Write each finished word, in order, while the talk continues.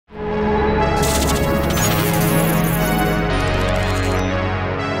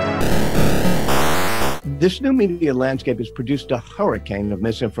This new media landscape has produced a hurricane of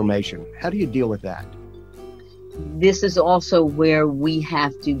misinformation. How do you deal with that? This is also where we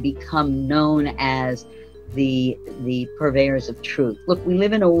have to become known as the purveyors of truth. Look, we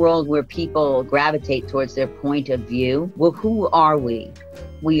live in a world where people gravitate towards their point of view. Well, who are we?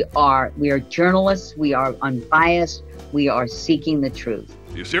 We are journalists. We are unbiased. We are seeking the truth.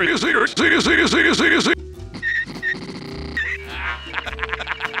 You serious?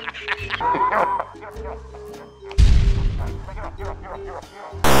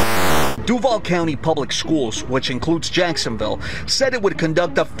 Duval County Public Schools, which includes Jacksonville, said it would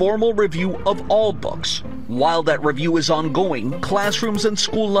conduct a formal review of all books. While that review is ongoing, classrooms and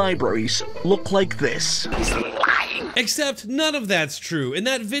school libraries look like this. Except none of that's true, and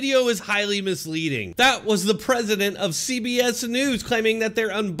that video is highly misleading. That was the president of CBS News claiming that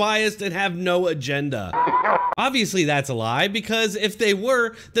they're unbiased and have no agenda. Obviously that's a lie, because if they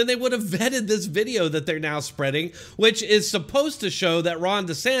were, then they would have vetted this video that they're now spreading, which is supposed to show that Ron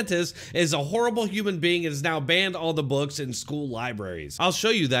DeSantis is a horrible human being and has now banned all the books in school libraries. I'll show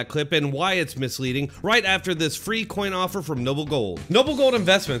you that clip and why it's misleading right after this free coin offer from Noble Gold. Noble Gold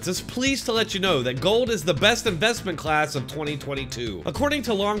Investments is pleased to let you know that gold is the best investment class of 2022. According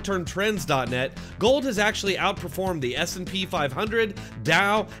to longtermtrends.net, gold has actually outperformed the S&P 500,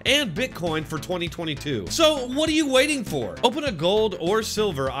 Dow, and Bitcoin for 2022. So what are you waiting for? Open a gold or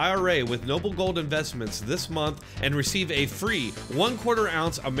silver IRA with Noble Gold Investments this month and receive a free 1/4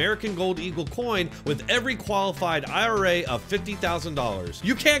 ounce American Gold Eagle coin with every qualified IRA of $50,000.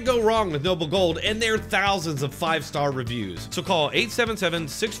 You can't go wrong with Noble Gold, and there are thousands of 5-star reviews. So call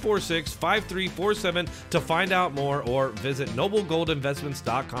 877-646-5347 to find out more, or visit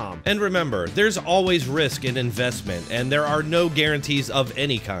noblegoldinvestments.com. And remember, there's always risk in investment, and there are no guarantees of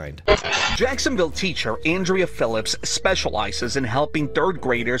any kind. Jacksonville teacher Andrea Phillips specializes in helping third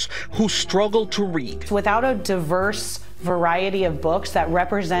graders who struggle to read. Without a diverse variety of books that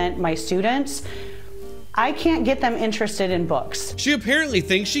represent my students, I can't get them interested in books. She apparently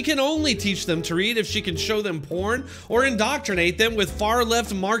thinks she can only teach them to read if she can show them porn or indoctrinate them with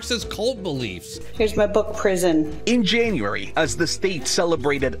far-left Marxist cult beliefs. Here's my book, Prison. In January, as the state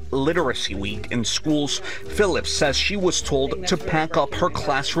celebrated Literacy Week in schools, Phillips says she was told to pack up her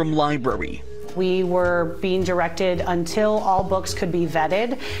classroom library. We were being directed until all books could be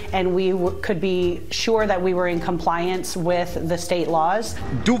vetted and we could be sure that we were in compliance with the state laws.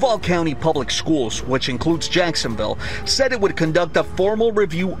 Duval County Public Schools, which includes Jacksonville, said it would conduct a formal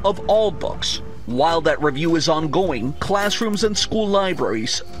review of all books. While that review is ongoing, classrooms and school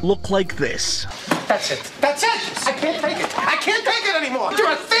libraries look like this. That's it. That's it. I can't take it. I can't take it anymore.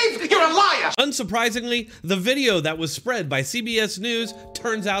 You're a thief. You're a liar. Unsurprisingly, the video that was spread by CBS News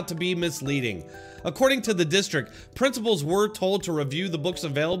turns out to be misleading. According to the district, principals were told to review the books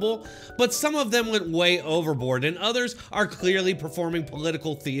available, but some of them went way overboard and others are clearly performing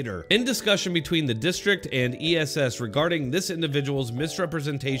political theater. In discussion between the district and ESS regarding this individual's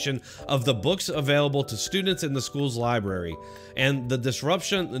misrepresentation of the books available to students in the school's library and the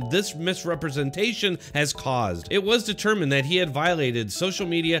disruption this misrepresentation has caused, it was determined that he had violated social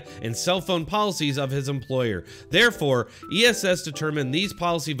media and cell phone policies of his employer. Therefore, ESS determined these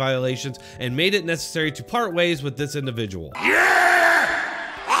policy violations and made it necessary to part ways with this individual.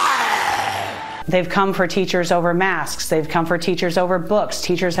 They've come for teachers over masks. They've come for teachers over books.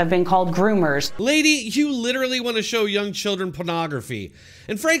 Teachers have been called groomers. Lady, you literally want to show young children pornography.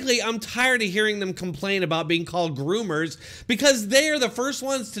 And frankly, I'm tired of hearing them complain about being called groomers because they are the first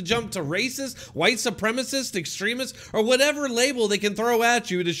ones to jump to racist, white supremacist, extremist, or whatever label they can throw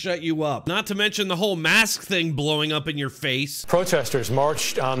at you to shut you up. Not to mention the whole mask thing blowing up in your face. Protesters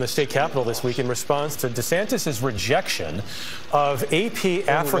marched on the state capitol this week in response to DeSantis' rejection of AP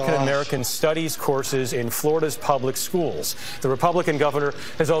African American Studies courses in Florida's public schools. The Republican governor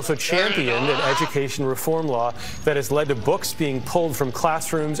has also championed an education reform law that has led to books being pulled from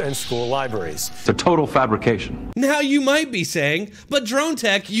classrooms and school libraries. It's a total fabrication. Now you might be saying, but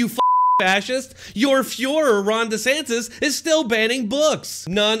Dronetek, you fascist, your Fuhrer Ron DeSantis is still banning books.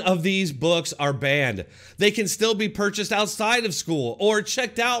 None of these books are banned. They can still be purchased outside of school or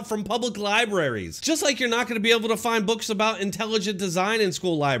checked out from public libraries. Just like you're not going to be able to find books about intelligent design in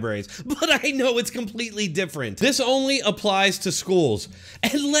school libraries. But I know it's completely different. This only applies to schools.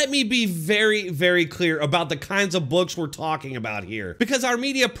 And let me be very, very clear about the kinds of books we're talking about here. Because our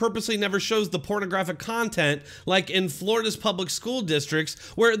media purposely never shows the pornographic content like in Florida's public school districts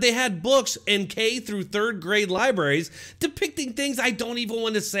where they had books books in K through 3rd grade libraries depicting things I don't even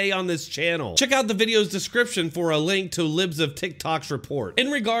want to say on this channel. Check out the video's description for a link to Libs of TikTok's report.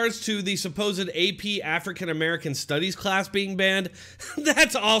 In regards to the supposed AP African American Studies class being banned,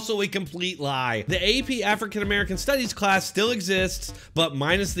 that's also a complete lie. The AP African American Studies class still exists, but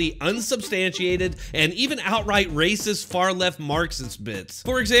minus the unsubstantiated and even outright racist far-left Marxist bits.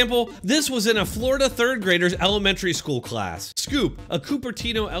 For example, this was in a Florida 3rd grader's elementary school class. Scoop, a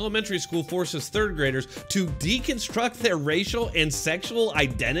Cupertino elementary school forces 3rd graders to deconstruct their racial and sexual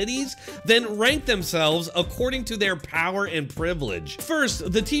identities, then rank themselves according to their power and privilege.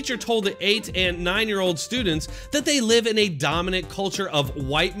 First, the teacher told the 8 and 9-year-old students that they live in a dominant culture of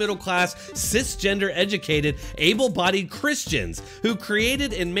white middle-class, cisgender educated, able-bodied Christians who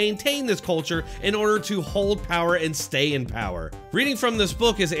created and maintained this culture in order to hold power and stay in power. Reading from this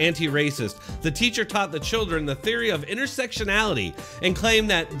book is anti-racist. The teacher taught the children the theory of intersectionality and claimed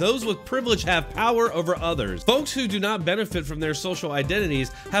that those with privilege have power over others. Folks who do not benefit from their social identities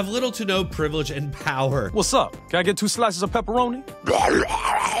have little to no privilege and power. What's up? Can I get 2 slices of pepperoni?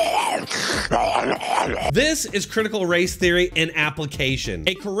 This is critical race theory in application,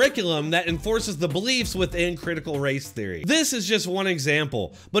 a curriculum that enforces the beliefs within critical race theory. This is just one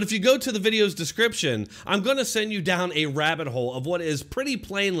example, but if you go to the video's description, I'm going to send you down a rabbit hole of what is pretty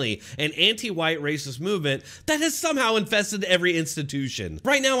plainly an anti-white racist movement that has somehow infested every institution.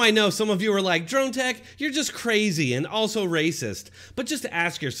 Right now, I know some of you are like, Dronetek, you're just crazy and also racist, but just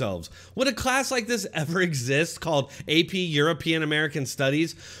ask yourselves, would a class like this ever exist called AP European American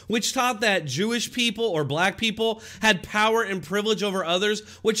Studies, which taught that Jewish people or black people had power and privilege over others,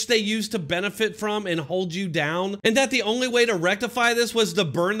 which they used to benefit from and hold you down? And that the only way to rectify this was to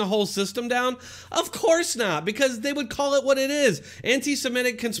burn the whole system down? Of course not, because they would call it what it is,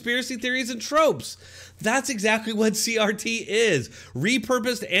 anti-Semitic conspiracy theories and tropes. That's exactly what CRT is.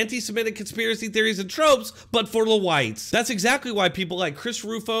 Repurposed anti-Semitic conspiracy theories and tropes, but for the whites. That's exactly why people like Chris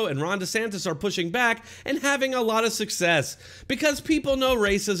Rufo and Ron DeSantis are pushing back and having a lot of success. Because people know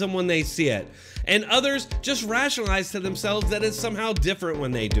racism when they see it. And others just rationalize to themselves that it's somehow different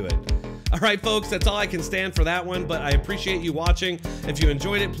when they do it. All right, folks, that's all I can stand for that one, but I appreciate you watching. If you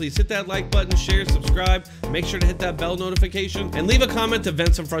enjoyed it, please hit that like button, share, subscribe, make sure to hit that bell notification, and leave a comment to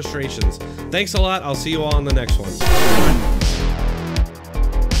vent some frustrations. Thanks a lot. I'll see you all on the next one.